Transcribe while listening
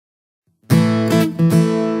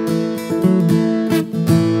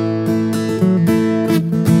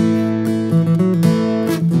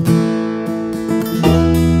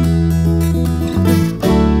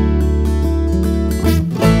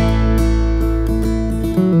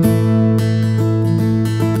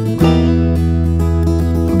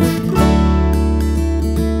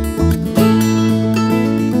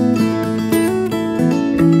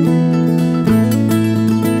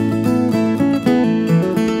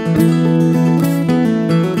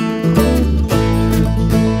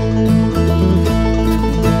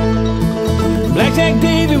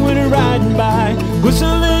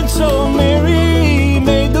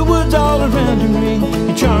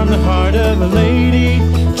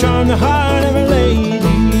charm the heart of a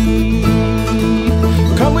lady.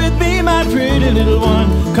 Come with me, my pretty little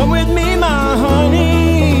one, come with me, my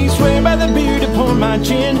honey. Swear by the beard upon my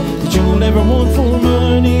chin that you'll never want for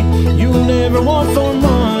money, you'll never want for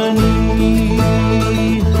money.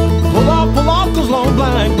 Pull off those long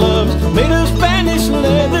black gloves made of Spanish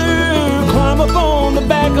leather. Climb up on the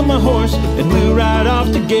back of my horse and we'll ride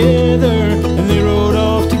off together. And they rode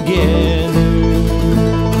off together.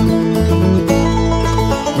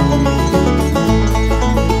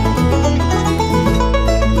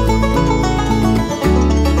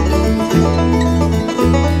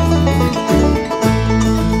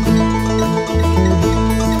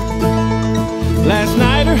 Last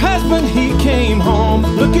night her husband, he came home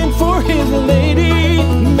looking for his lady.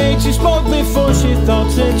 Mate, she spoke before she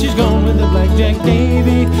thought, said she's gone with the blackjack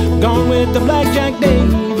Davey, gone with the blackjack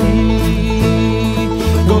Davey.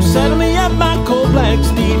 Go saddle me up my coal black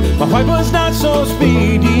steed, my white was not so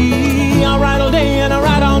speedy. I'll ride all day and I'll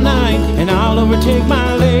ride all night, and I'll overtake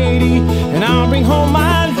my lady, and I'll bring home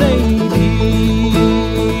my lady.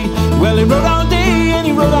 Well, he rode all day and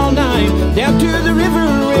he rode all night, down to the river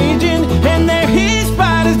raging, and there he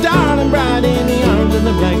spied his darling bride in the arms of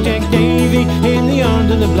the blackjack Davey, in the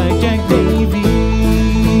arms of the blackjack Davey.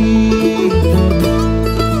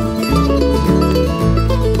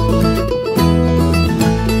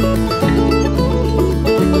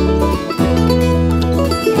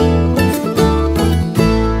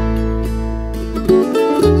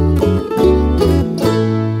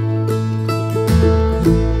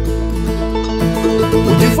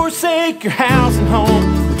 Would you forsake your house and home?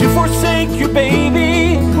 Would you forsake your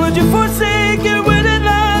baby? Would you forsake your wedded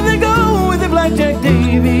life and go with the blackjack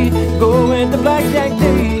Davey? Go with the blackjack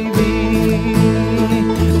Davey.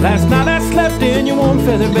 Last night I slept in your warm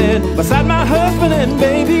feather bed beside my husband and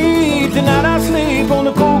baby. Tonight I'll sleep on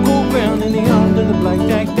the cold, cold ground in the arms of the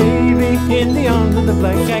blackjack Davey, in the arms of the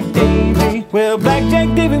blackjack Davey. Well,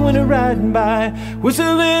 blackjack Davey went a-riding by,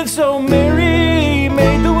 whistling so merry,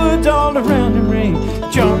 made the woods all around him ring.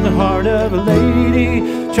 Charmed the heart of a lady,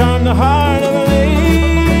 charmed the heart